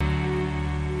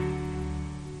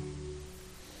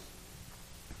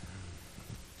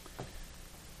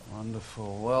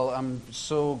Wonderful. Well, I'm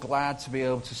so glad to be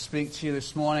able to speak to you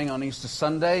this morning on Easter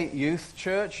Sunday. Youth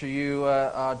Church, you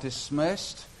are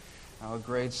dismissed. Our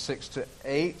grades 6 to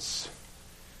 8.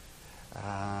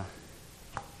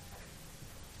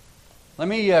 Let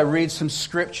me read some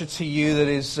scripture to you that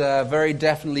is very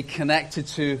definitely connected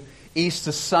to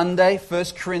Easter Sunday. 1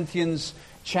 Corinthians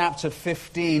chapter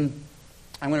 15.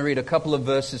 I'm going to read a couple of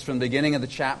verses from the beginning of the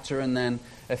chapter and then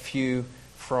a few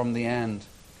from the end.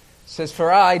 It says,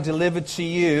 "For I delivered to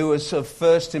you as of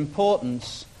first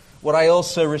importance what I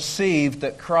also received,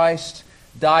 that Christ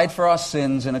died for our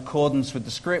sins in accordance with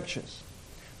the Scriptures,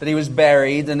 that he was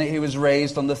buried and that he was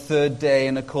raised on the third day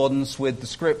in accordance with the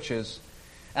Scriptures,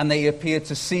 and that he appeared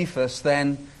to Cephas,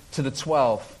 then to the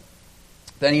 12.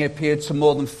 Then he appeared to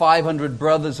more than 500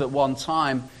 brothers at one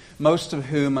time, most of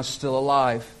whom are still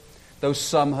alive, though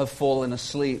some have fallen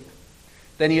asleep.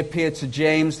 Then he appeared to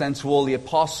James, then to all the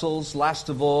apostles. Last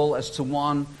of all, as to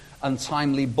one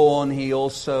untimely born, he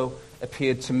also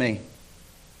appeared to me."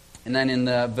 And then in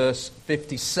verse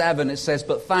 57 it says,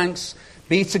 "But thanks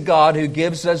be to God who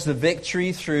gives us the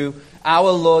victory through our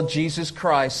Lord Jesus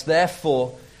Christ.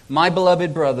 Therefore, my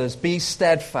beloved brothers, be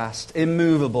steadfast,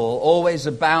 immovable, always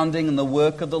abounding in the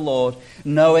work of the Lord,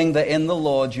 knowing that in the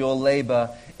Lord your labor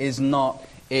is not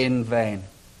in vain."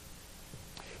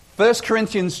 1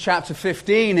 Corinthians chapter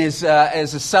 15 is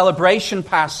a celebration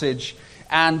passage.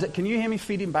 And can you hear me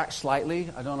feeding back slightly?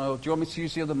 I don't know. Do you want me to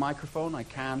use the other microphone? I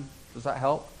can. Does that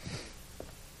help?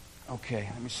 Okay,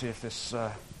 let me see if this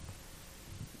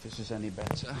is any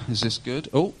better. Is this good?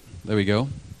 Oh, there we go.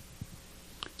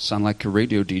 Sound like a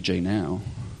radio DJ now.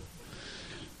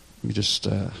 Let me just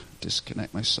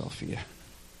disconnect myself here.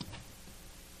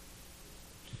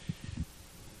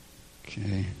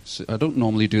 Okay, so I don't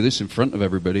normally do this in front of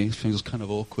everybody. It feels kind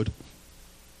of awkward.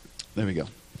 There we go.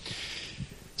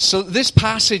 So this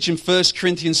passage in 1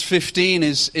 Corinthians 15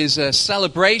 is a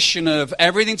celebration of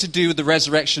everything to do with the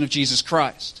resurrection of Jesus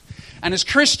Christ. And as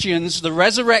Christians, the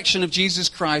resurrection of Jesus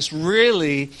Christ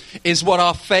really is what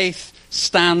our faith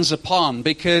stands upon,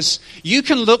 because you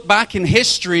can look back in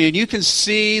history and you can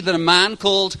see that a man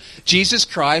called Jesus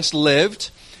Christ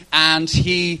lived, and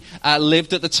he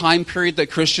lived at the time period that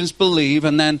Christians believe,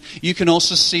 and then you can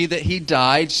also see that he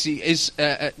died.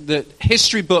 The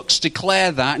history books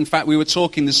declare that. In fact, we were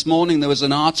talking this morning, there was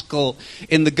an article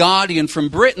in The Guardian from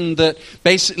Britain that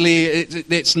basically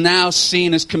it's now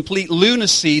seen as complete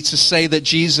lunacy to say that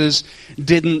Jesus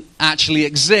didn't actually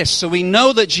exist. So we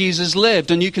know that Jesus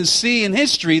lived, and you can see in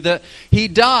history that he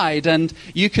died, and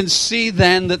you can see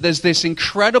then that there's this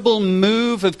incredible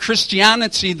move of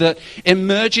Christianity that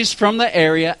emerges from the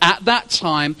area at that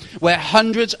time, where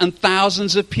hundreds and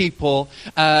thousands of people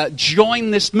join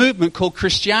this movement called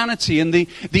Christianity. In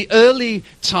the early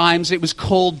times, it was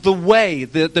called the Way,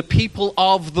 the people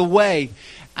of the Way.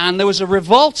 And there was a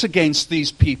revolt against these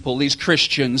people, these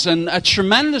Christians, and a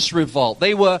tremendous revolt.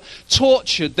 They were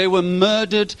tortured, they were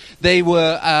murdered, they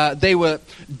were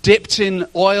dipped in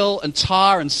oil and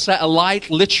tar and set alight,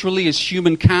 literally as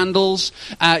human candles.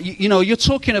 You're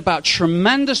talking about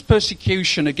tremendous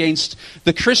persecution against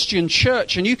the Christian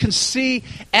church, and you can see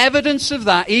evidence of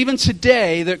that even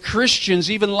today, that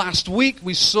Christians, even last week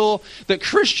we saw that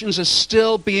Christians are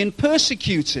still being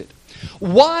persecuted.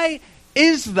 Why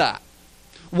is that?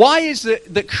 Why is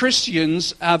it that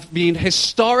Christians have been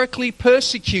historically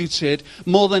persecuted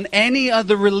more than any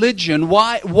other religion?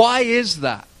 Why is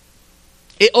that?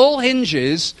 It all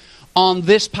hinges on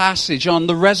this passage, on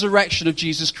the resurrection of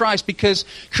Jesus Christ, because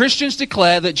Christians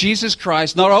declare that Jesus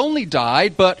Christ not only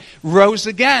died, but rose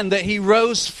again, that he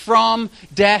rose from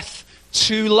death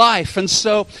to life. And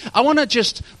so I want to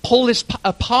just pull this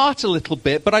apart a little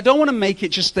bit, but I don't want to make it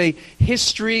just a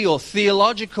history or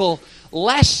theological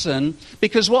lesson,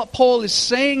 because what Paul is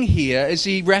saying here is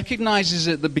he recognizes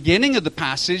at the beginning of the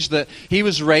passage that he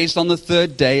was raised on the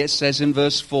third day, it says in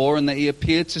verse 4, and that he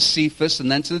appeared to Cephas and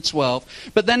then to the 12.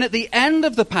 But then at the end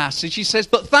of the passage he says,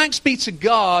 "But thanks be to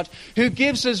God who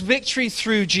gives us victory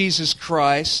through Jesus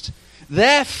Christ.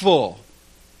 Therefore.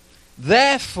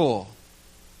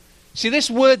 See, this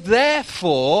word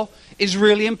therefore is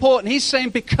really important. He's saying,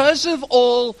 because of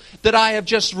all that I have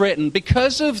just written,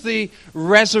 because of the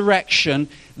resurrection,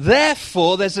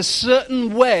 therefore there's a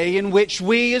certain way in which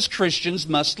we as Christians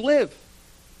must live.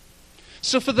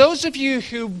 So for those of you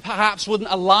who perhaps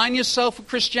wouldn't align yourself with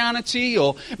Christianity,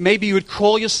 or maybe you would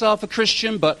call yourself a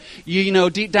Christian, but you know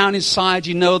deep down inside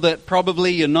you know that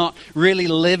probably you're not really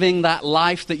living that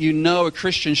life that you know a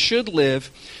Christian should live,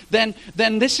 then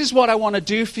this is what I want to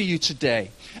do for you today.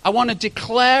 I want to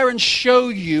declare and show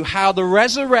you how the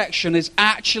resurrection is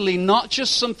actually not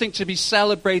just something to be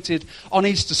celebrated on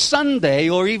Easter Sunday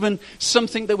or even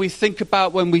something that we think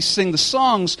about when we sing the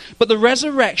songs, but the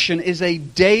resurrection is a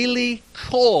daily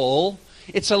call.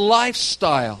 It's a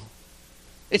lifestyle.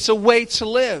 It's a way to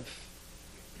live.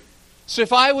 So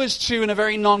if I was to, in a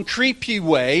very non-creepy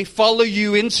way, follow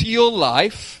you into your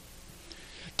life,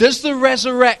 does the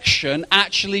resurrection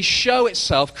actually show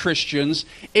itself, Christians,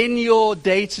 in your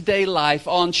day-to-day life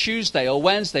on Tuesday or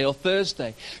Wednesday or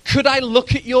Thursday? Could I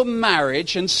look at your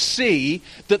marriage and see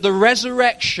that the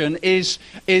resurrection is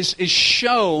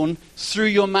shown through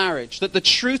your marriage? That the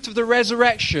truth of the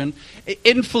resurrection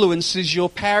influences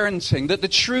your parenting? That the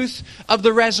truth of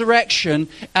the resurrection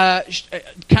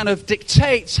kind of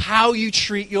dictates how you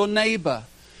treat your neighbor?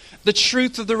 The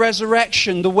truth of the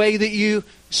resurrection, the way that you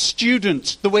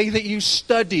student, the way that you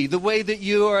study, the way that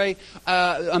you are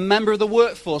a member of the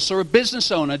workforce or a business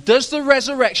owner. Does the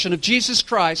resurrection of Jesus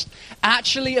Christ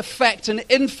actually affect and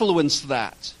influence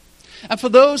that? And for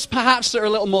those perhaps that are a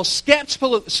little more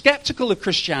skeptical of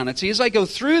Christianity, as I go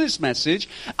through this message,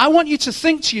 I want you to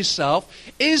think to yourself,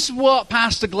 is what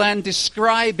Pastor Glenn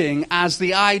describing as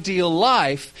the ideal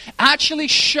life actually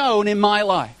shown in my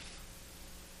life?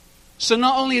 So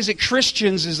not only is it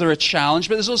Christians, is there a challenge,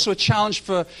 but there's also a challenge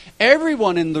for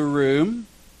everyone in the room.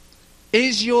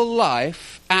 Is your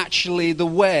life actually the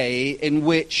way in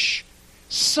which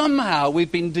somehow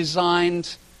we've been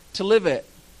designed to live it?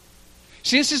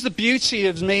 See, this is the beauty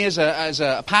of me as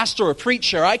a pastor or a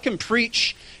preacher. I can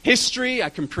preach history, I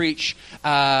can preach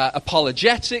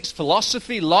apologetics,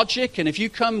 philosophy, logic, and if you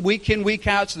come week in, week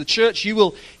out to the church, you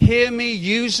will hear me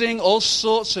using all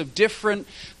sorts of different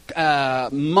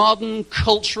modern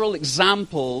cultural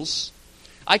examples.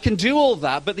 I can do all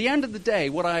that, but at the end of the day,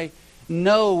 what I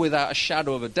know without a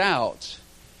shadow of a doubt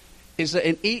is that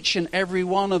in each and every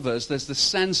one of us, there's the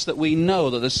sense that we know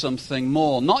that there's something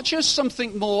more. Not just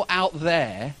something more out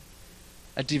there,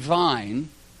 a divine,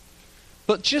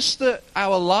 but just that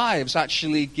our lives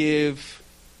actually give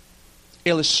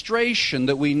illustration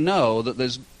that we know that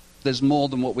there's more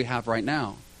than what we have right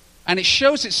now. And it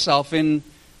shows itself in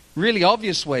really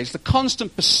obvious ways. The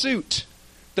constant pursuit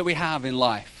that we have in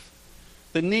life.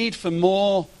 The need for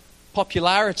more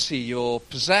popularity or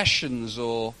possessions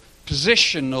or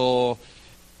position or,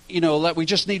 that we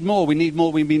just need more, we need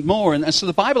more, we need more. And so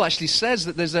the Bible actually says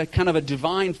that there's a kind of a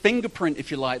divine fingerprint,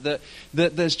 if you like, that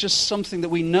there's just something that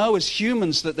we know as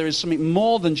humans, that there is something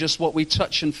more than just what we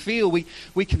touch and feel.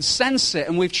 We can sense it,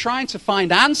 and we're trying to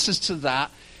find answers to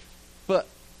that. But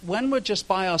when we're just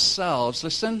by ourselves,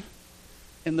 listen,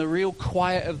 in the real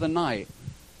quiet of the night,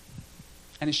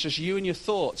 and it's just you and your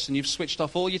thoughts, and you've switched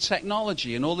off all your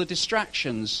technology and all the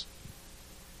distractions,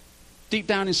 deep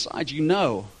down inside you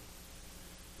know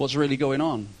what's really going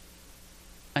on.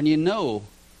 And you know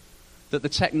that the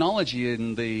technology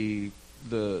in the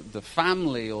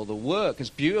family or the work, as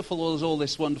beautiful as all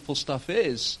this wonderful stuff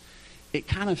is, it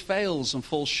kind of fails and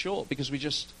falls short because we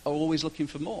just are always looking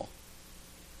for more.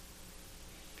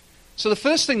 So the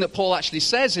first thing that Paul actually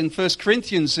says in 1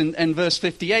 Corinthians in verse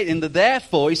 58, in the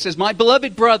therefore, he says, my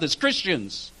beloved brothers,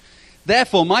 Christians,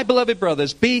 therefore, my beloved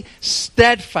brothers, be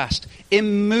steadfast,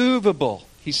 immovable,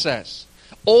 he says,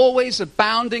 always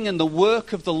abounding in the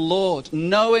work of the Lord,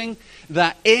 knowing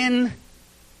that in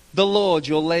the Lord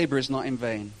your labor is not in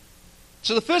vain.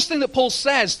 So the first thing that Paul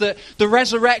says, that the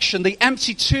resurrection, the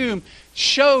empty tomb,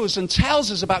 shows and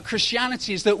tells us about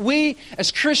Christianity is that we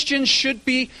as Christians should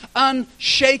be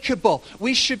unshakable.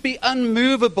 We should be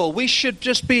unmovable. We should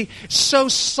just be so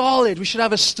solid. We should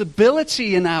have a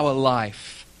stability in our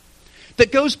life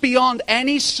that goes beyond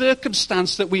any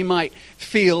circumstance that we might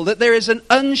feel, that there is an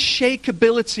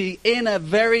unshakability in a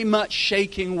very much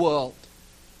shaking world.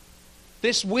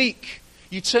 This week,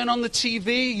 you turn on the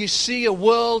TV, you see a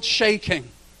world shaking.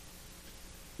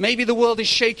 Maybe the world is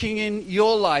shaking in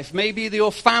your life. Maybe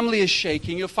your family is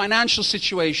shaking, your financial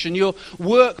situation, your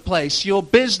workplace, your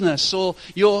business, or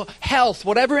your health,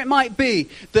 whatever it might be.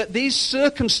 That these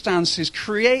circumstances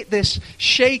create this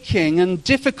shaking and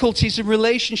difficulties in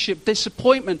relationship,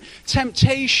 disappointment,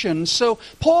 temptation. So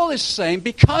Paul is saying,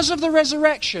 because of the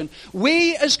resurrection,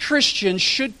 we as Christians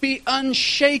should be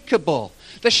unshakable.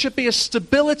 There should be a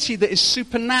stability that is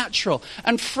supernatural.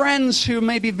 And friends who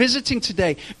may be visiting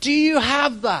today, do you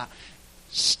have that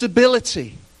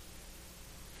stability?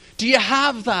 Do you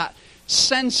have that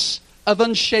sense of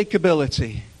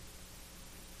unshakability?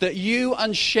 That you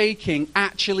unshaking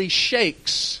actually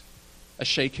shakes a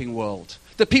shaking world.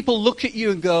 That people look at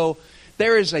you and go,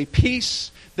 there is a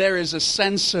peace, There is a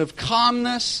sense of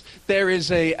calmness.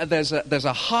 There's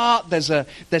a heart.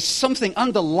 There's something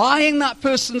underlying that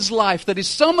person's life that is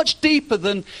so much deeper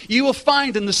than you will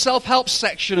find in the self-help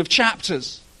section of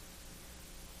chapters.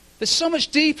 There's so much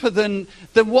deeper than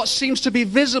what seems to be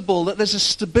visible, that there's a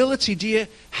stability. Do you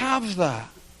have that?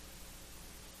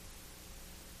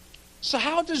 So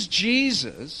how does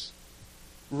Jesus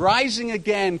rising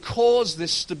again cause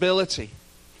this stability?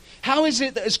 How is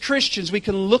it that as Christians we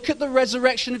can look at the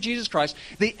resurrection of Jesus Christ,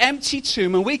 the empty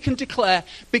tomb, and we can declare,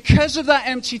 because of that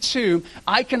empty tomb,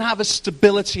 I can have a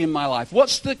stability in my life?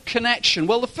 What's the connection?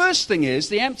 Well, the first thing is,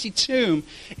 the empty tomb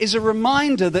is a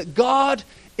reminder that God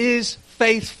is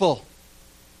faithful.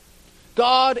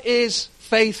 God is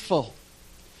faithful.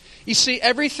 You see,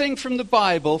 everything from the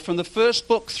Bible, from the first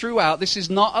book throughout, this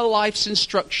is not a life's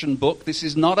instruction book. This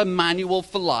is not a manual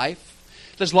for life.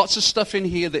 There's lots of stuff in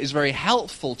here that is very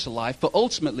helpful to life, but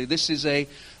ultimately this is a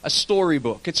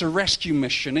storybook. It's a rescue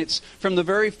mission. It's from the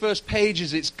very first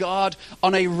pages, it's God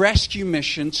on a rescue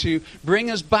mission to bring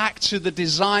us back to the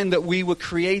design that we were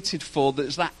created for.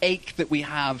 There's that ache that we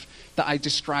have that I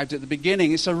described at the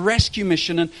beginning. It's a rescue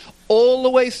mission, and all the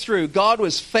way through, God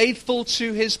was faithful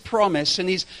to his promise, and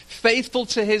he's faithful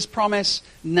to his promise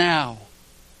now.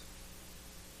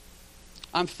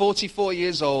 I'm 44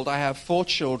 years old. I have 4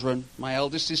 children. My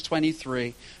eldest is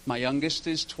 23. My youngest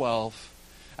is 12.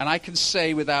 And I can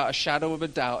say without a shadow of a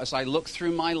doubt, as I look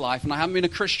through my life, and I haven't been a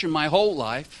Christian my whole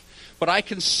life, but I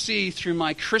can see through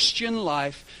my Christian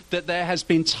life that there has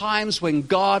been times when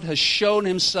God has shown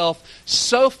himself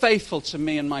so faithful to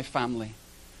me and my family.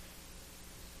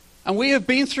 And we have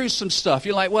been through some stuff.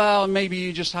 You're like, well, maybe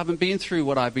you just haven't been through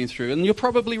what I've been through. And you're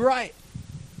probably right.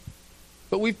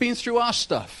 But we've been through our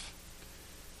stuff.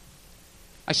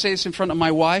 I say this in front of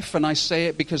my wife, and I say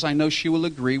it because I know she will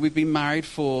agree. We've been married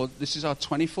for, this is our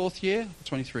 24th year?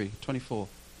 23, 24.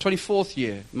 24th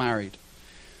year married.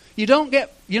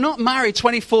 You're not married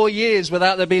 24 years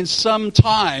without there being some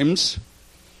times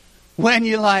when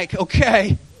you're like,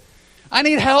 okay, I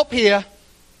need help here.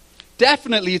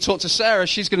 Definitely you talk to Sarah,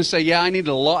 she's going to say, yeah, I need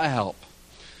a lot of help.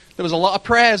 There was a lot of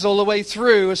prayers all the way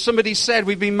through. As somebody said,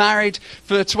 we've been married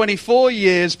for 24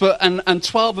 years, and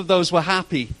 12 of those were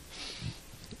happy.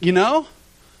 You know?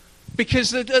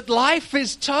 Because life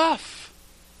is tough.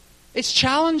 It's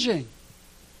challenging.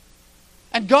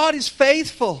 And God is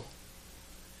faithful.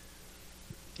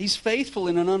 He's faithful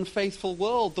in an unfaithful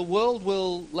world. The world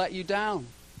will let you down.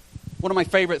 One of my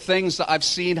favorite things that I've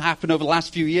seen happen over the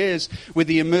last few years with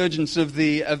the emergence of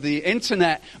the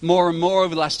internet more and more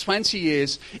over the last 20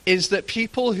 years is that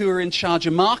people who are in charge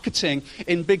of marketing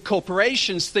in big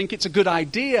corporations think it's a good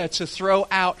idea to throw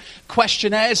out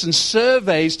questionnaires and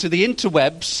surveys to the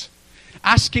interwebs,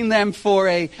 asking them for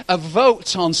a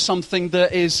vote on something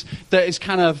that is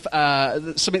kind of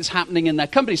something that's happening in their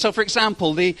company. So, for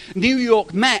example, the New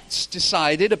York Mets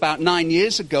decided about 9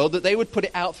 years ago that they would put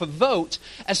it out for vote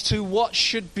as to what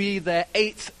should be their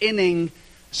 8th inning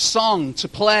song to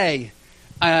play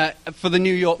for the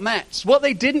New York Mets. What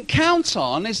they didn't count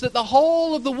on is that the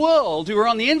whole of the world who are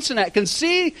on the internet can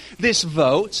see this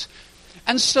vote.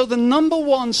 And so the number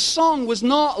one song was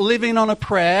not Living on a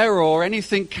Prayer or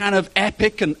anything kind of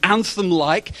epic and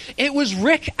anthem-like. It was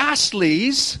Rick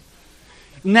Astley's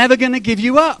Never Gonna Give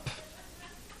You Up.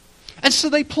 And so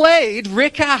they played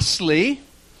Rick Astley.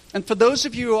 And for those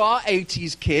of you who are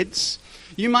 80s kids,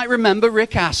 you might remember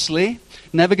Rick Astley,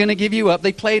 Never Gonna Give You Up.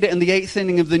 They played it in the 8th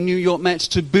inning of the New York Mets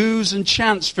to boos and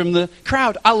chants from the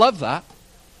crowd. I love that.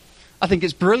 I think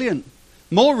it's brilliant.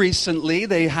 More recently,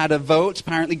 they had a vote.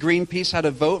 Apparently, Greenpeace had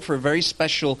a vote for a very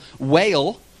special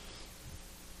whale.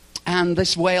 And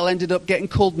this whale ended up getting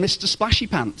called Mr. Splashy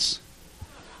Pants.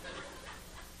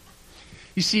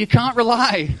 You see, you can't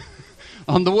rely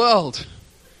on the world.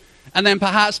 And then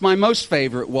perhaps my most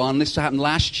favorite one, this happened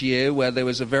last year, where there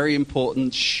was a very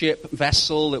important ship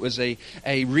vessel. It was a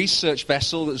research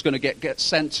vessel that was going to get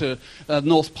sent to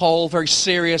North Pole. Very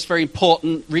serious, very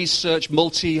important research.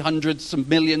 Multi-hundreds of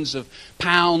millions of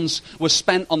pounds were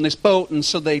spent on this boat. And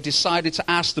so they decided to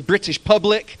ask the British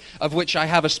public, of which I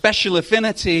have a special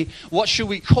affinity, what should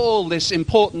we call this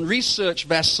important research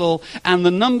vessel? And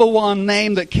the number one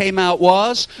name that came out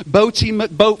was Boaty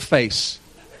McBoatface.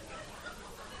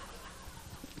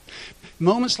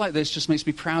 Moments like this just makes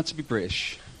me proud to be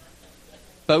British.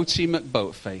 Boaty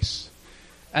McBoatface.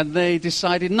 And they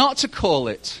decided not to call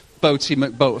it Boaty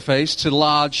McBoatface to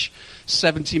large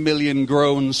 70 million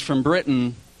groans from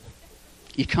Britain.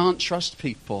 You can't trust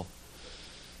people.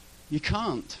 You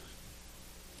can't.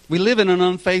 We live in an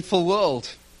unfaithful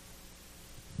world.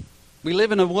 We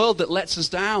live in a world that lets us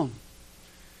down.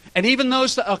 And even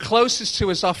those that are closest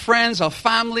to us, our friends, our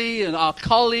family, and our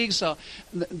colleagues,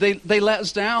 they let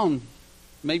us down.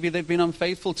 Maybe they've been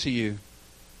unfaithful to you.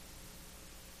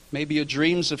 Maybe your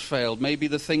dreams have failed. Maybe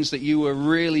the things that you were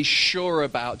really sure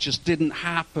about just didn't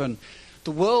happen.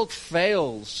 The world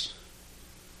fails.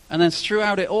 And then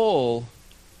throughout it all,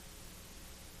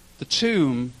 the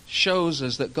tomb shows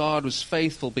us that God was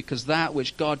faithful, because that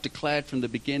which God declared from the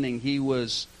beginning, he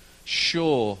was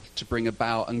sure to bring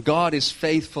about. And God is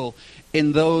faithful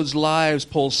in those lives,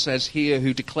 Paul says here,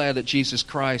 who declare that Jesus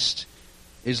Christ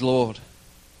is Lord.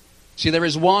 See, there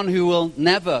is one who will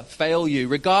never fail you,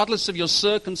 regardless of your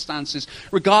circumstances,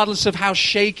 regardless of how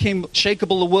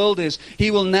shakeable the world is. He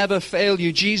will never fail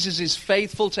you. Jesus is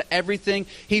faithful to everything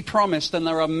he promised, and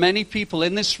there are many people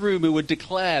in this room who would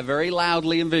declare very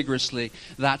loudly and vigorously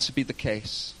that to be the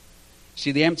case.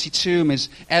 See, the empty tomb is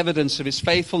evidence of his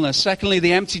faithfulness. Secondly,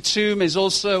 the empty tomb is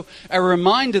also a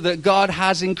reminder that God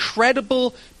has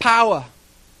incredible power.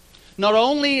 Not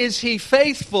only is he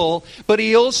faithful, but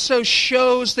he also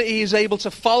shows that he is able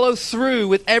to follow through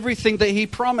with everything that he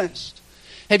promised.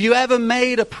 Have you ever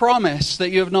made a promise that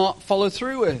you have not followed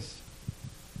through with?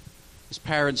 As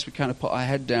parents, we kind of put our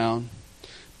head down,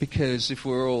 because if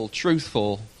we're all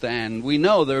truthful, then we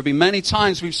know there have been many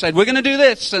times we've said, we're going to do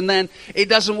this, and then it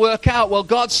doesn't work out. Well,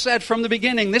 God said from the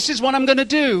beginning, this is what I'm going to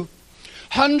do.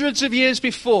 Hundreds of years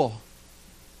before,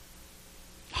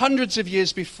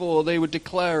 they were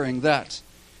declaring that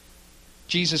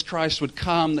Jesus Christ would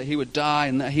come, that he would die,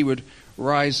 and that he would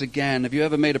rise again. Have you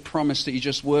ever made a promise that you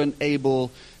just weren't able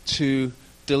to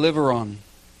deliver on?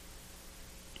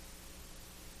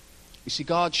 You see,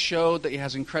 God showed that he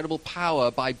has incredible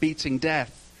power by beating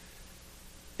death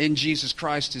in Jesus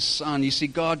Christ, his Son. You see,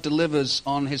 God delivers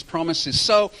on his promises.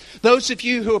 So those of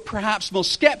you who are perhaps more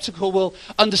skeptical will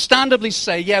understandably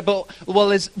say, yeah, but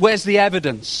where's the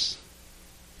evidence?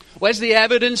 Where's the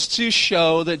evidence to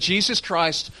show that Jesus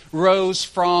Christ rose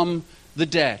from the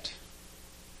dead?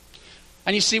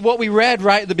 And you see, what we read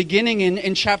right at the beginning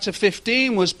in chapter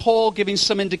 15 was Paul giving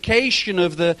some indication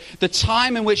of the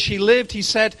time in which he lived. He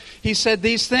said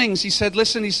these things. He said,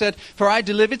 listen, he said, for I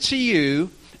delivered to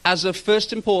you as of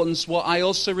first importance what I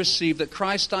also received, that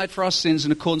Christ died for our sins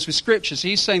in accordance with Scripture. So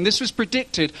he's saying this was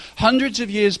predicted hundreds of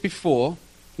years before.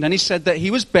 And then he said that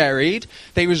he was buried,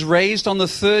 that he was raised on the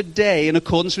third day in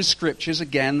accordance with Scriptures.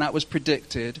 Again, that was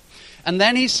predicted. And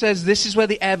then he says this is where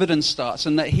the evidence starts,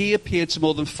 and that he appeared to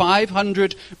more than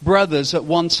 500 brothers at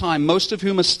one time, most of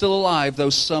whom are still alive, though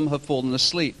some have fallen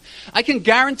asleep. I can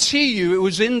guarantee you it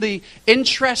was in the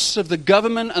interests of the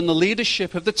government and the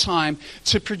leadership of the time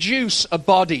to produce a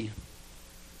body,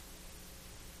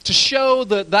 to show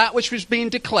that that which was being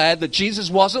declared, that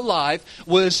Jesus was alive,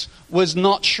 was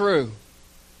not true.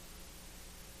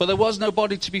 But there was no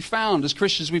body to be found. As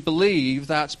Christians, we believe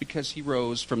that's because he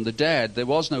rose from the dead. There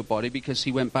was no body because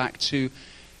he went back to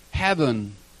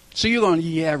heaven. So you're going,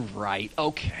 yeah, right,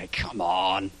 okay, come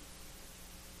on.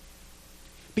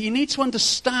 But you need to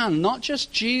understand, not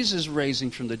just Jesus raising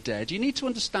from the dead, you need to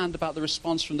understand about the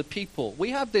response from the people.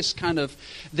 We have this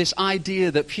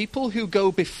idea that people who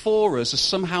go before us are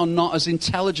somehow not as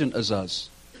intelligent as us.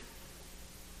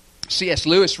 C.S.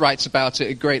 Lewis writes about it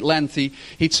at great length.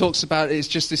 He talks about it's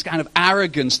just this kind of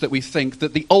arrogance that we think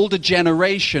that the older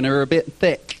generation are a bit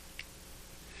thick.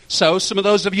 So some of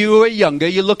those of you who are younger,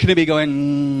 you're looking at me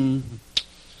going,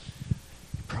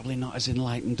 probably not as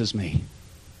enlightened as me.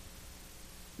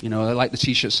 You know, like the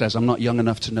t-shirt says, I'm not young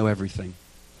enough to know everything.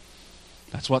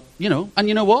 That's what, and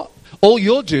you know what? All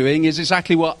you're doing is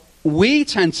exactly what we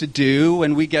tend to do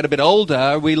when we get a bit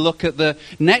older. We look at the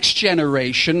next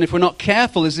generation. If we're not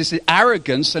careful, there's this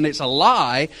arrogance, and it's a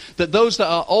lie, that those that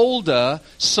are older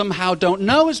somehow don't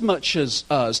know as much as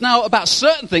us. Now, about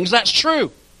certain things, that's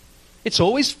true. It's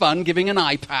always fun giving an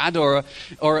iPad or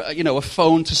a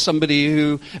phone to somebody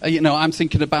who, I'm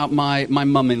thinking about my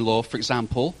mum-in-law, for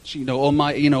example, or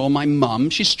my mum.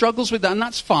 She struggles with that, and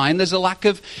that's fine. There's a lack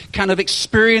of kind of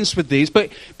experience with these, but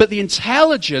the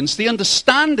intelligence, the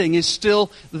understanding is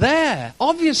still there,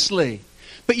 obviously.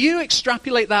 But you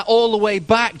extrapolate that all the way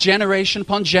back, generation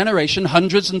upon generation,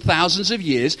 hundreds and thousands of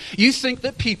years. We think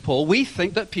that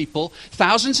people,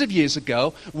 thousands of years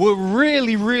ago, were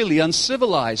really, really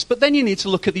uncivilized. But then you need to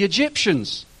look at the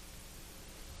Egyptians.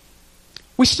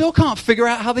 We still can't figure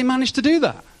out how they managed to do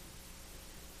that.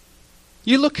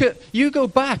 You go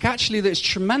back, actually, there's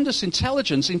tremendous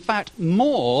intelligence. In fact,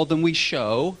 more than we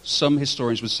show, some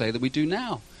historians would say, that we do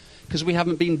now. Because we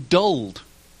haven't been dulled.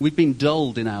 We've been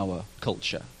dulled in our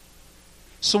culture.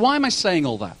 So why am I saying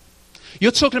all that?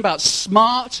 You're talking about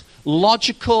smart,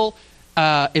 logical,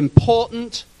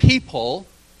 important people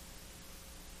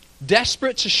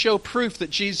desperate to show proof that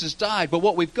Jesus died. But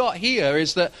what we've got here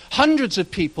is that hundreds of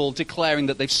people declaring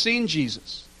that they've seen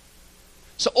Jesus.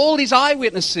 So all these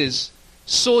eyewitnesses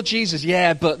saw Jesus.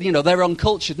 Yeah, but, they're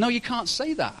uncultured. No, you can't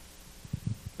say that.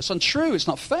 It's untrue. It's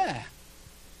not fair.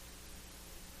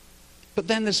 But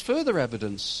then there's further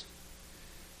evidence.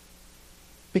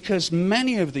 Because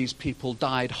many of these people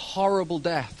died horrible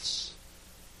deaths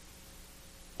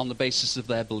on the basis of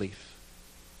their belief.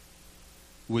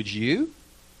 Would you?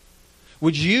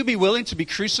 Would you be willing to be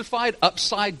crucified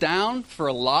upside down for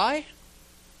a lie?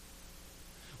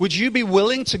 Would you be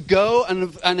willing to go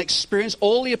and experience?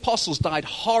 All the apostles died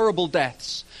horrible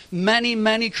deaths. Many,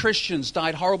 many Christians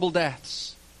died horrible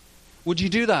deaths. Would you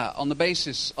do that on the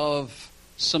basis of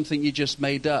something you just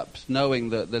made up,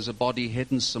 knowing that there's a body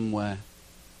hidden somewhere?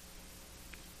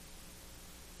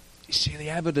 You see, the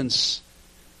evidence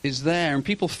is there, and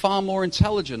people far more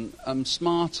intelligent and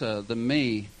smarter than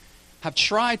me have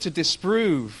tried to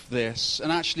disprove this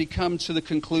and actually come to the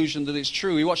conclusion that it's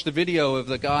true. We watched the video of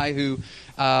the guy who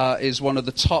is one of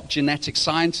the top genetic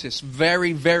scientists,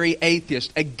 very, very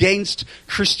atheist, against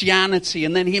Christianity.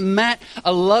 And then he met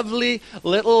a lovely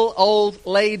little old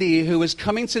lady who was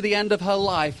coming to the end of her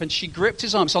life, and she gripped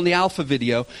his arm. It's on the Alpha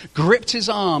video. Gripped his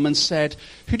arm and said,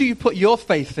 "Who do you put your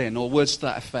faith in?" or words to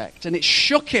that effect. And it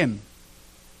shook him.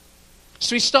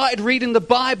 So he started reading the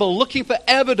Bible, looking for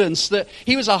evidence that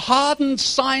he was a hardened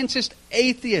scientist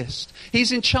atheist.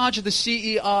 He's in charge of the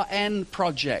CERN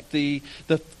project, the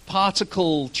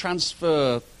particle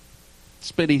transfer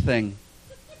spinny thing.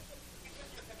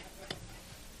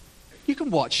 You can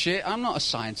watch it. I'm not a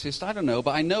scientist. I don't know.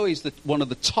 But I know he's one of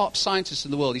the top scientists in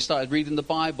the world. He started reading the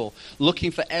Bible, looking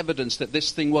for evidence that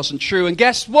this thing wasn't true. And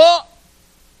guess what?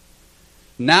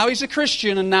 Now he's a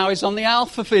Christian, and now he's on the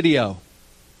Alpha video.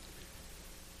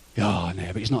 Oh, no,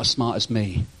 but he's not as smart as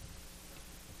me.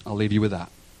 I'll leave you with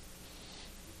that.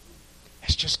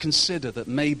 Let's just consider that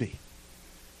maybe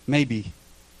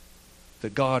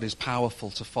that God is powerful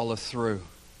to follow through.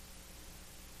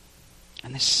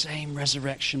 And this same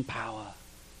resurrection power,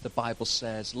 the Bible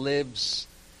says, lives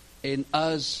in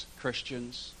us,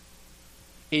 Christians,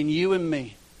 in you and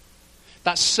me.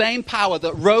 That same power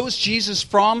that rose Jesus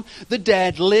from the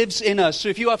dead lives in us. So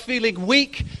if you are feeling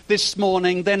weak this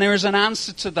morning, then there is an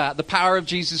answer to that, the power of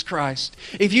Jesus Christ.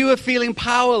 If you are feeling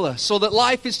powerless, or that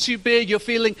life is too big, you're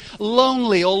feeling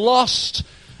lonely or lost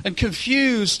and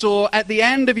confused, or at the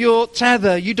end of your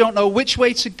tether, you don't know which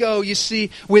way to go. You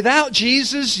see, without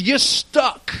Jesus, you're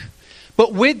stuck.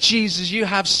 But with Jesus, you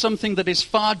have something that is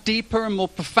far deeper and more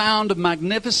profound and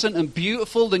magnificent and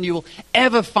beautiful than you will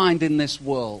ever find in this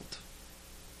world.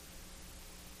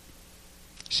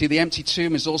 See, the empty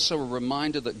tomb is also a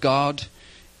reminder that God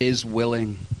is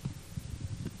willing.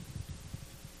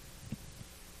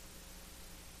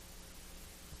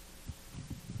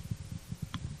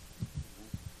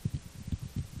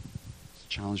 It's a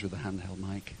challenge with the handheld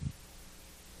mic.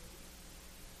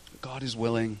 God is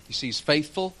willing. You see, he's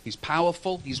faithful, he's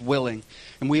powerful, he's willing.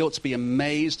 And we ought to be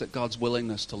amazed at God's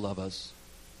willingness to love us.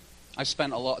 I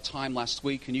spent a lot of time last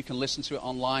week, and you can listen to it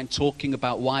online, talking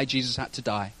about why Jesus had to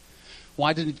die.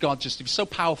 Why didn't God just, he was so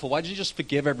powerful, why did he just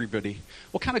forgive everybody?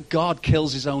 What kind of God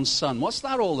kills his own son? What's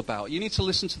that all about? You need to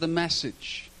listen to the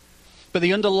message. But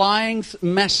the underlying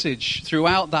message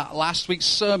throughout that last week's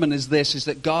sermon is this, is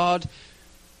that God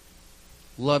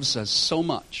loves us so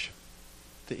much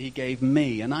that he gave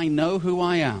me, and I know who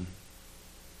I am,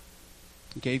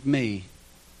 he gave me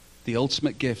the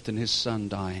ultimate gift in his son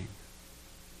dying.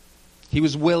 He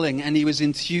was willing and he was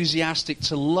enthusiastic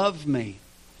to love me.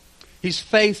 He's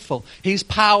faithful. He's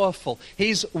powerful.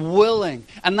 He's willing.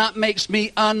 And that makes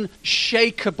me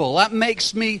unshakable. That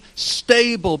makes me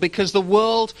stable, because the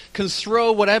world can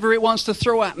throw whatever it wants to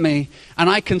throw at me, and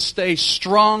I can stay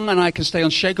strong and I can stay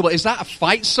unshakable. Is that a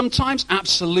fight sometimes?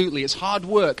 Absolutely. It's hard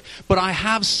work. But I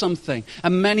have something,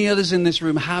 and many others in this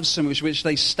room have something which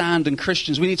they stand. And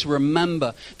Christians, we need to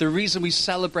remember the reason we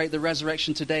celebrate the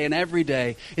resurrection today and every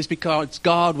day is because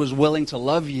God was willing to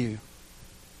love you.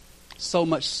 So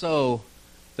much so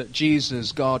that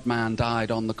Jesus, God-man, died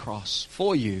on the cross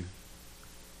for you.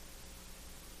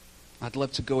 I'd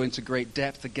love to go into great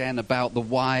depth again about the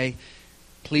why.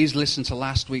 Please listen to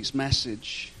last week's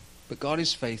message. But God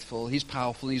is faithful, he's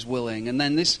powerful, he's willing. And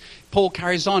then Paul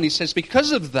carries on. He says,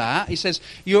 because of that, he says,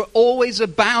 you're always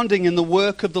abounding in the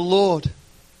work of the Lord.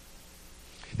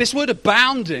 This word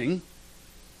abounding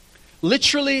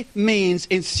literally means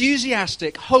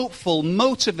enthusiastic, hopeful,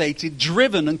 motivated,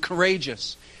 driven, and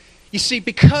courageous. You see,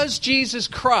 because Jesus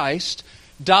Christ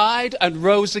died and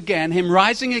rose again. Him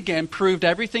rising again proved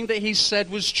everything that he said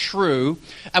was true,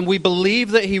 and we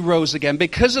believe that he rose again.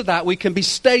 Because of that, we can be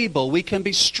stable, we can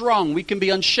be strong, we can be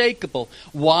unshakable.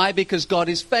 Why? Because God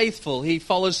is faithful. He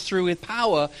follows through with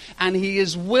power, and he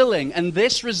is willing. And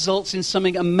this results in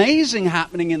something amazing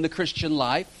happening in the Christian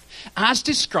life, as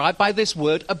described by this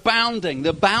word, abounding. The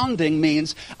abounding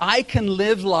means I can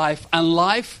live life, and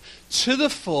life to the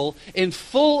full, in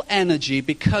full energy,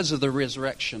 because of the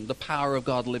resurrection, the power of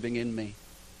God living in me.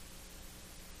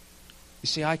 You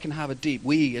see,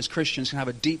 we as Christians can have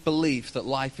a deep belief that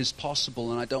life is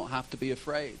possible and I don't have to be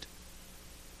afraid.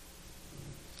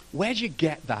 Where do you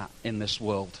get that in this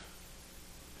world?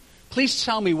 Please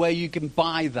tell me where you can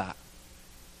buy that,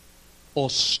 or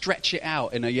stretch it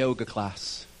out in a yoga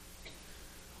class,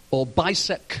 or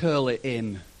bicep curl it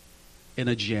in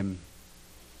a gym,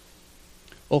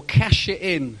 or cash it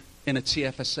in a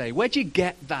TFSA. Where do you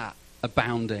get that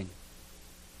abounding?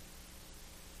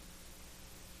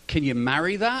 Can you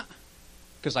marry that?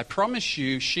 Because I promise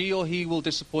you, she or he will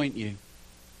disappoint you.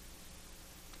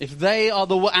 If they are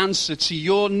the answer to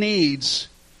your needs,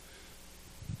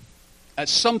 at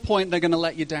some point they're going to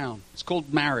let you down. It's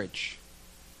called marriage.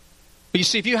 But you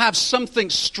see, if you have something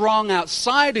strong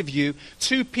outside of you,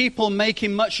 two people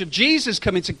making much of Jesus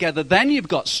coming together, then you've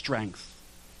got strength.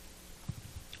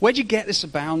 Where'd you get this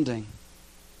abounding?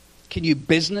 Can you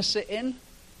business it in?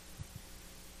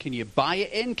 Can you buy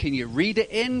it in? Can you read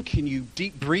it in? Can you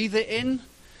deep breathe it in?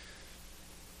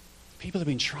 People have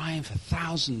been trying for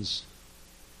thousands,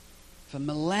 for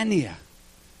millennia.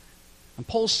 And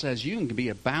Paul says you can be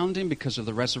abounding because of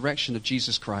the resurrection of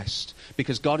Jesus Christ.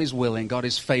 Because God is willing, God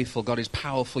is faithful, God is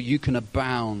powerful. You can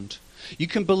abound. You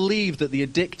can believe that the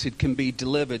addicted can be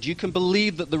delivered. You can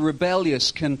believe that the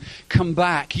rebellious can come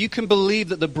back. You can believe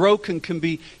that the broken can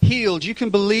be healed. You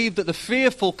can believe that the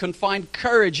fearful can find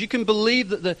courage. You can believe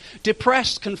that the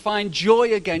depressed can find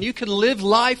joy again. You can live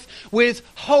life with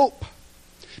hope.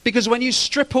 Because when you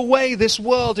strip away this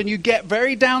world and you get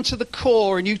very down to the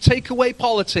core and you take away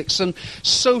politics and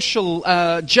social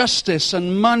justice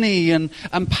and money and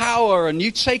power, and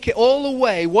you take it all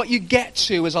away, what you get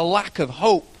to is a lack of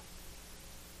hope.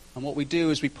 And what we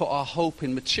do is we put our hope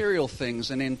in material things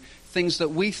and in things that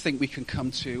we think we can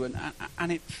come to,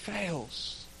 and it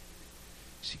fails.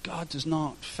 See, God does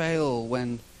not fail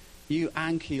when you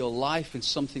anchor your life in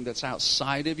something that's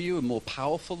outside of you and more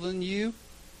powerful than you.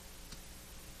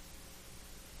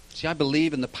 See, I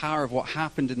believe in the power of what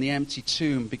happened in the empty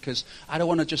tomb because I don't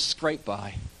want to just scrape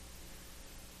by.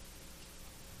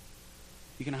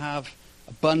 You can have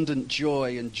abundant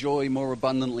joy and joy more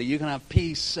abundantly. You can have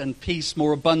peace and peace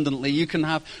more abundantly. You can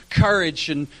have courage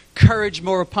and courage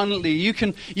more abundantly. You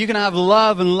can have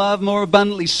love and love more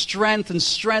abundantly, strength and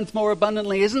strength more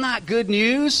abundantly. Isn't that good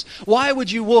news? Why would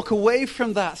you walk away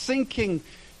from that thinking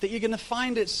that you're going to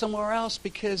find it somewhere else?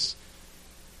 Because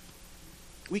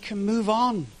we can move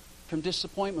on from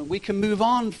disappointment. We can move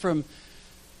on from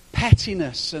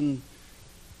pettiness, and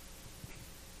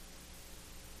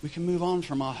we can move on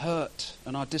from our hurt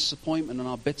and our disappointment and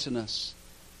our bitterness.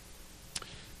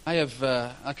 I have,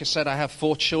 like I said, I have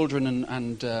 4 children,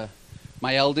 and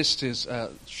my eldest is,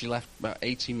 she left about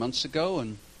 18 months ago,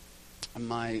 and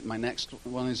my next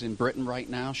one is in Britain right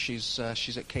now. She's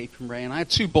at Cape and Ray, and I have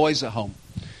 2 boys at home.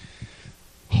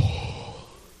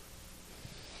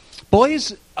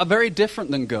 Boys are very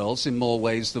different than girls in more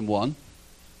ways than one.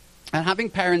 And having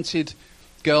parented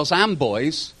girls and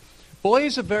boys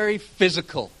are very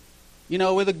physical. You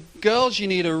know, with the girls, you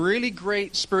need a really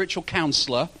great spiritual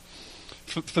counselor,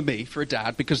 for me, for a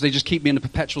dad, because they just keep me in a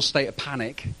perpetual state of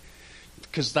panic.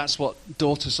 Because that's what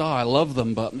daughters are. I love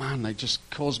them, but man, they just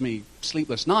cause me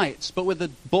sleepless nights. But with a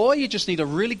boy, you just need a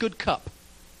really good cup.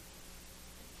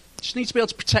 You just need to be able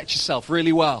to protect yourself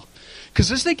really well.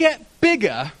 Because as they get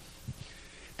bigger,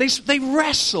 they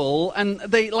wrestle, and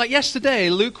like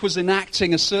yesterday, Luke was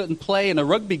enacting a certain play in a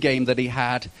rugby game that he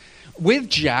had with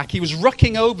Jack. He was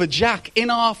rucking over Jack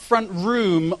in our front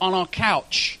room on our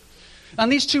couch.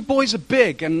 And these 2 boys are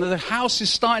big, and the house is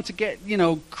starting to get,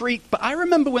 creak. But I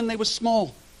remember when they were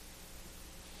small.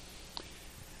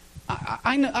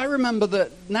 I remember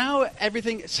that now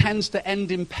everything tends to end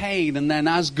in pain, and then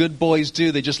as good boys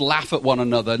do, they just laugh at one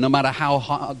another, no matter how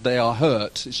hard they are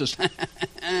hurt. It's just,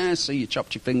 so you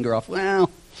chopped your finger off. Well,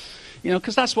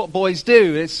 because that's what boys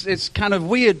do. It's kind of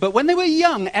weird. But when they were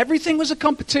young, everything was a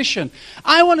competition.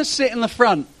 I want to sit in the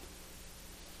front.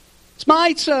 It's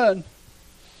my turn.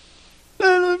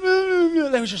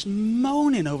 They were just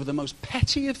moaning over the most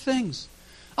petty of things.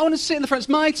 I want to sit in the front. It's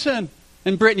my turn.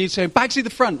 In Britain, you'd say, Bagsy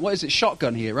the front. What is it?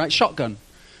 Shotgun here, right? Shotgun.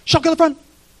 Shotgun the front.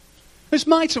 It's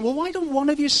my turn. Well, why don't one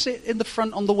of you sit in the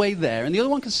front on the way there, and the other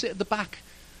one can sit at the back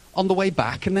on the way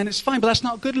back, and then it's fine. But that's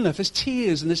not good enough. There's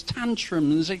tears and there's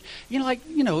tantrums. And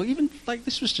even like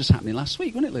this was just happening last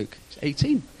week, wasn't it, Luke? It's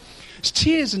 18. It's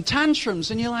tears and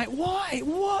tantrums, and you're like, why?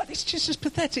 What? It's just as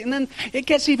pathetic. And then it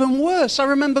gets even worse. I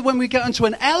remember when we got into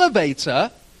an elevator,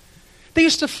 they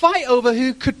used to fight over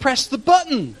who could press the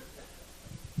button.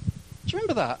 Do you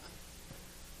remember that?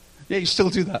 Yeah, you still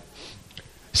do that.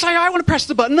 It's like, I want to press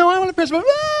the button. No, I want to press the button.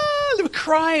 Ah, they were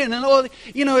crying. And,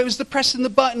 it was the pressing the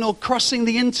button or crossing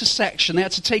the intersection. They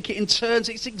had to take it in turns.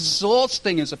 It's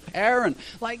exhausting as a parent.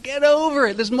 Like, get over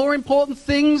it. There's more important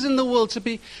things in the world to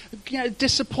be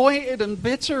disappointed and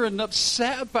bitter and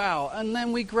upset about. And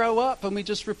then we grow up and we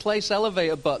just replace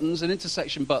elevator buttons and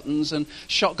intersection buttons and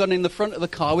shotgun in the front of the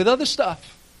car with other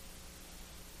stuff.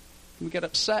 And we get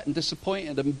upset and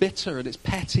disappointed and bitter, and it's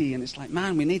petty. And it's like,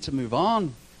 man, we need to move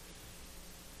on.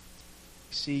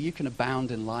 See, you can abound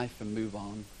in life and move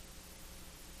on.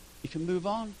 You can move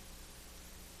on.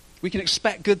 We can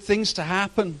expect good things to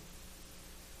happen.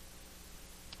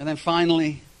 And then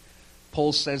finally,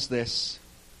 Paul says this: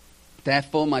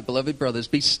 therefore, my beloved brothers,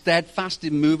 be steadfast,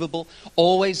 immovable,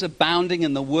 always abounding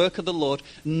in the work of the Lord,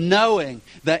 knowing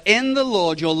that in the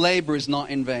Lord your labor is not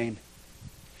in vain.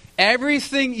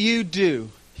 Everything you do,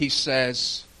 he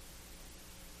says,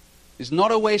 is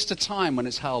not a waste of time when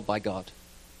it's held by God.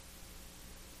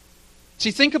 See,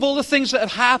 think of all the things that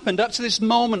have happened up to this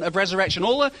moment of resurrection.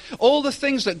 All the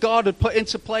things that God had put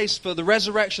into place for the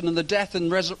resurrection and the death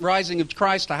and rising of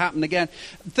Christ to happen again.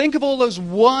 Think of all those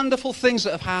wonderful things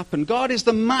that have happened. God is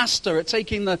the master at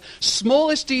taking the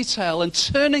smallest detail and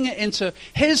turning it into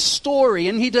his story.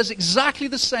 And he does exactly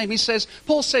the same.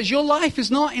 Paul says, your life is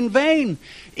not in vain.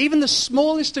 Even the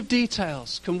smallest of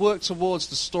details can work towards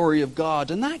the story of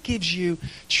God. And that gives you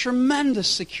tremendous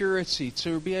security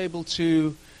to be able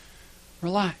to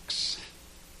relax.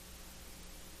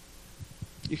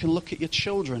 You can look at your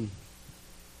children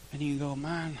and you can go,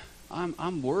 man,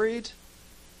 I'm worried.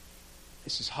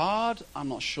 This is hard. I'm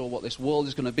not sure what this world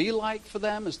is going to be like for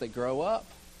them as they grow up.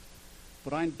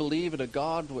 But I believe in a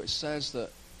God which says that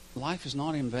life is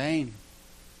not in vain.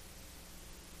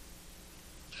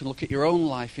 You can look at your own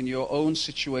life, in your own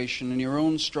situation, in your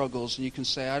own struggles, and you can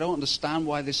say, I don't understand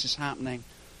why this is happening.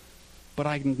 But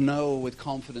I know with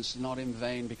confidence it's not in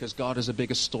vain because God has a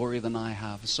bigger story than I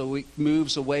have. So it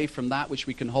moves away from that which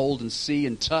we can hold and see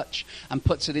and touch and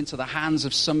puts it into the hands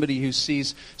of somebody who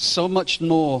sees so much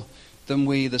more than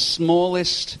we. The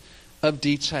smallest of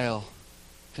detail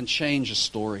can change a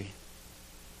story.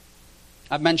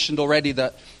 I've mentioned already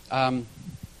that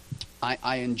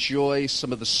I enjoy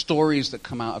some of the stories that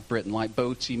come out of Britain, like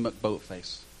Boaty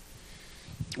McBoatface.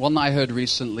 One that I heard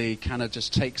recently kind of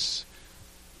just takes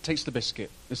the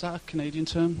biscuit. Is that a Canadian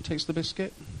term? Takes the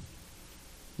biscuit?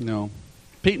 No.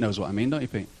 Pete knows what I mean, don't you,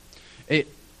 Pete? It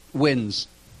wins.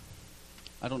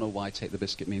 I don't know why take the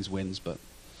biscuit means wins, but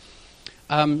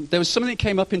there was something that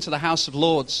came up into the House of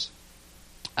Lords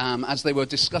as they were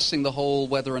discussing the whole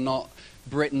whether or not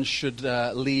Britain should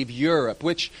leave Europe,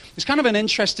 which is kind of an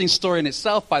interesting story in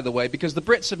itself, by the way, because the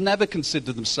Brits have never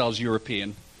considered themselves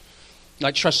European.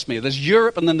 Like, trust me, there's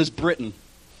Europe and then there's Britain.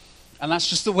 And that's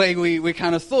just the way we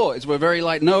kind of thought. Is we're very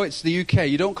like, no, it's the UK.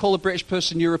 You don't call a British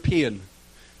person European.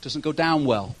 It doesn't go down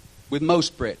well with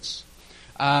most Brits.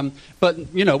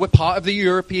 But, we're part of the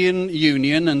European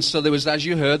Union. And so there was, as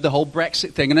you heard, the whole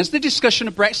Brexit thing. And as the discussion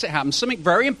of Brexit happened, something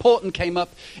very important came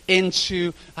up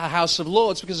into our House of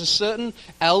Lords because a certain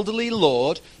elderly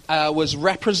lord was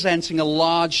representing a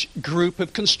large group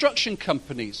of construction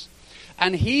companies.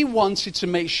 And he wanted to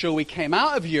make sure we came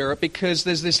out of Europe because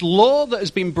there's this law that has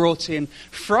been brought in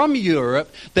from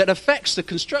Europe that affects the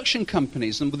construction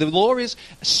companies. And the law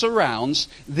surrounds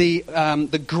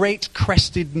the great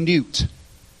crested newt.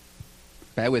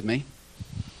 Bear with me.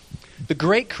 The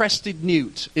great crested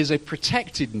newt is a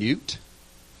protected newt.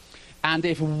 And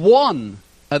if one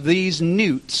of these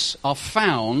newts are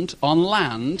found on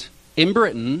land in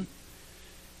Britain,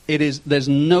 there's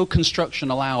no construction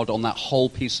allowed on that whole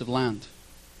piece of land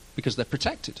because they're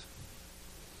protected.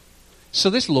 So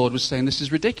this lord was saying this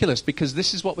is ridiculous because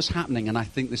this is what was happening, and I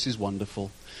think this is wonderful.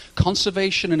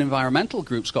 Conservation and environmental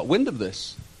groups got wind of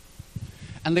this,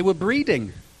 and they were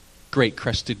breeding great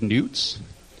crested newts,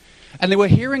 and they were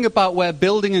hearing about where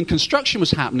building and construction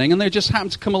was happening, and they just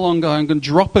happened to come along and go, I'm going to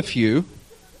drop a few.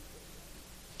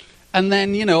 And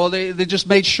then, they just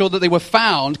made sure that they were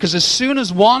found, because as soon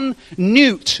as one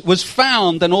newt was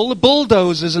found, then all the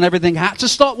bulldozers and everything had to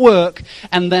stop work,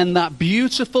 and then that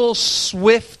beautiful,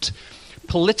 swift,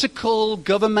 political,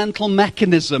 governmental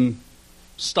mechanism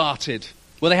started.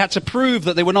 where they had to prove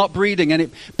that they were not breeding, and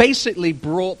it basically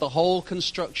brought the whole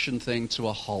construction thing to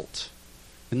a halt.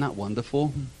 Isn't that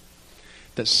wonderful?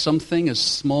 That something as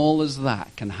small as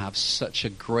that can have such a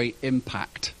great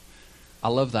impact. I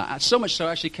love that. So much so,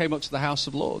 I actually came up to the House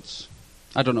of Lords.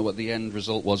 I don't know what the end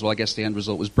result was. Well, I guess the end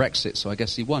result was Brexit, so I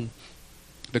guess he won.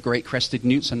 The great crested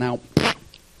newts are now...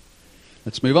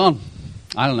 Let's move on.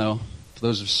 I don't know. For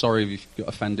those sorry if you've got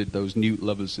offended those newt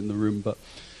lovers in the room, but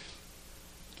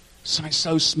something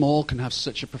so small can have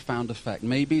such a profound effect.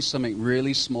 Maybe something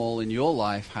really small in your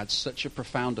life had such a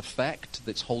profound effect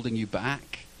that's holding you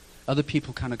back. Other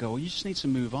people kind of go, well, you just need to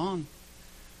move on.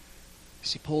 You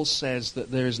see, Paul says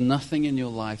that there is nothing in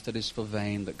your life that is for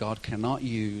vain, that God cannot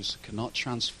use, cannot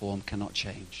transform, cannot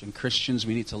change. And Christians,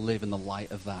 we need to live in the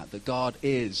light of that God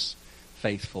is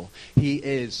faithful. He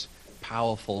is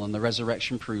powerful, and the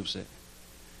resurrection proves it.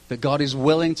 That God is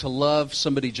willing to love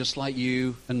somebody just like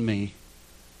you and me.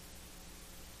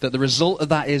 That the result of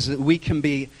that is that we can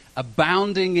be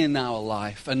abounding in our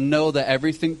life and know that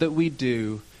everything that we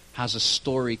do has a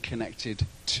story connected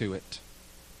to it.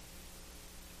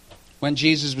 When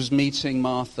Jesus was meeting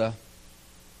Martha,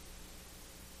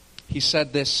 he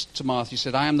said this to Martha. He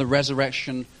said, I am the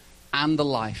resurrection and the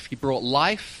life. He brought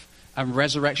life and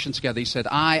resurrection together. He said,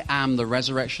 I am the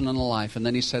resurrection and the life. And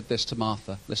then he said this to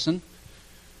Martha. Listen,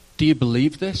 do you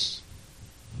believe this?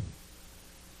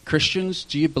 Christians,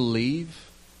 do you believe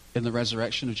in the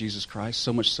resurrection of Jesus Christ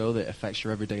so much so that it affects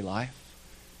your everyday life?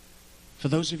 For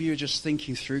those of you who are just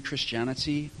thinking through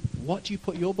Christianity, what do you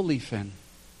put your belief in?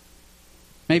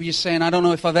 Maybe you're saying, I don't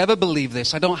know if I've ever believed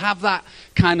this. I don't have that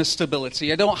kind of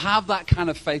stability. I don't have that kind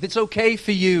of faith. It's okay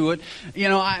for you. You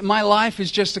know, my life is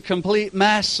just a complete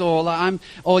mess. Or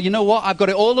you know what? I've got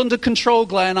it all under control,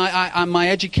 Glenn. I'm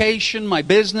my education, my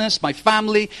business, my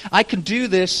family. I can do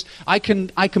this. I can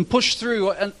push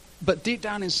through. But deep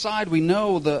down inside, we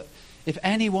know that if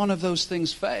any one of those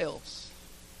things fails,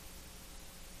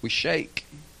 we shake.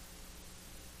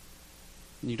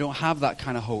 And you don't have that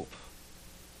kind of hope.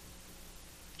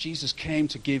 Jesus came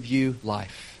to give you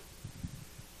life.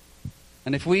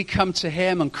 And if we come to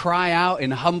him and cry out in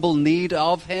humble need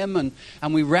of him,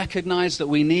 and we recognize that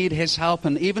we need his help,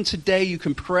 and even today you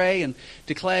can pray and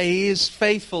declare he is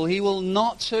faithful, he will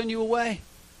not turn you away.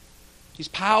 He's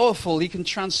powerful, he can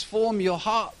transform your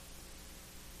heart.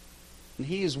 And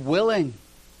he is willing.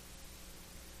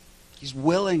 He's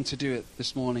willing to do it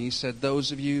this morning. He said,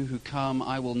 those of you who come,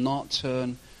 I will not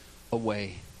turn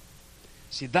away.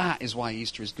 See, that is why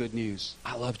Easter is good news.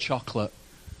 I love chocolate,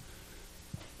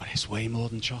 but it's way more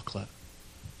than chocolate.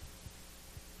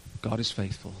 God is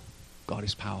faithful. God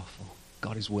is powerful.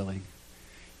 God is willing.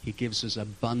 He gives us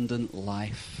abundant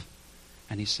life,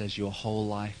 and he says your whole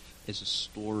life is a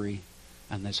story,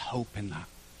 and there's hope in that.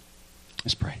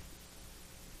 Let's pray.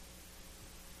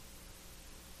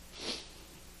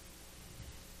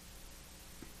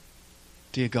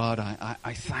 Dear God,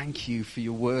 I thank you for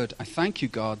your word. I thank you,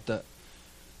 God, that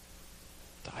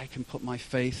I can put my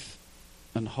faith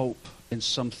and hope in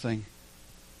something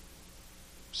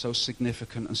so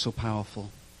significant and so powerful.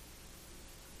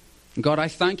 And God, I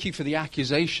thank you for the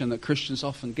accusation that Christians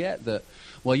often get that,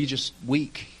 well, you're just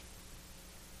weak.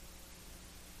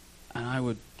 And I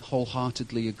would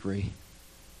wholeheartedly agree.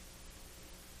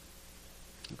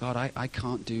 God, I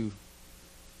can't do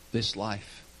this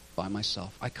life by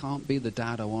myself. I can't be the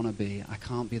dad I want to be. I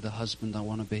can't be the husband I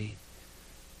want to be.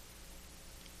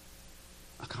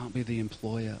 I can't be the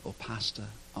employer or pastor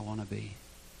I want to be.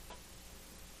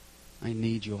 I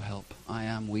need your help. I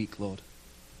am weak, Lord.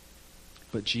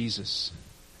 But Jesus,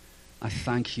 I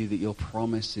thank you that your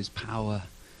promise is power,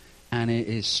 and it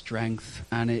is strength,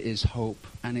 and it is hope,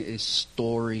 and it is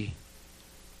story.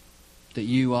 That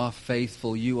you are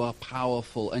faithful, you are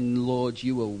powerful, and Lord,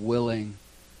 you are willing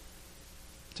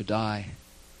to die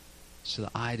so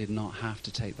that I did not have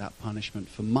to take that punishment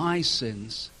for my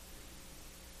sins.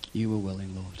 You were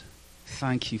willing, Lord.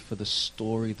 Thank you for the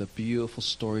story, the beautiful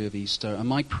story of Easter. And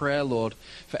my prayer, Lord,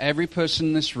 for every person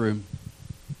in this room,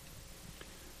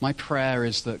 my prayer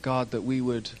is that, God, that we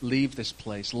would leave this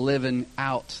place living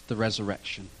out the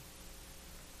resurrection.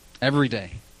 Every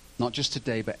day. Not just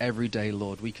today, but every day,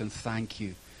 Lord. We can thank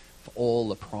you for all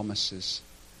the promises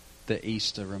that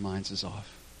Easter reminds us of.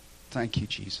 Thank you,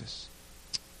 Jesus.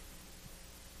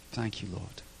 Thank you,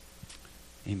 Lord.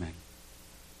 Amen.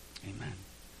 Amen.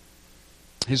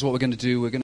 Here's what we're going to do. We're going to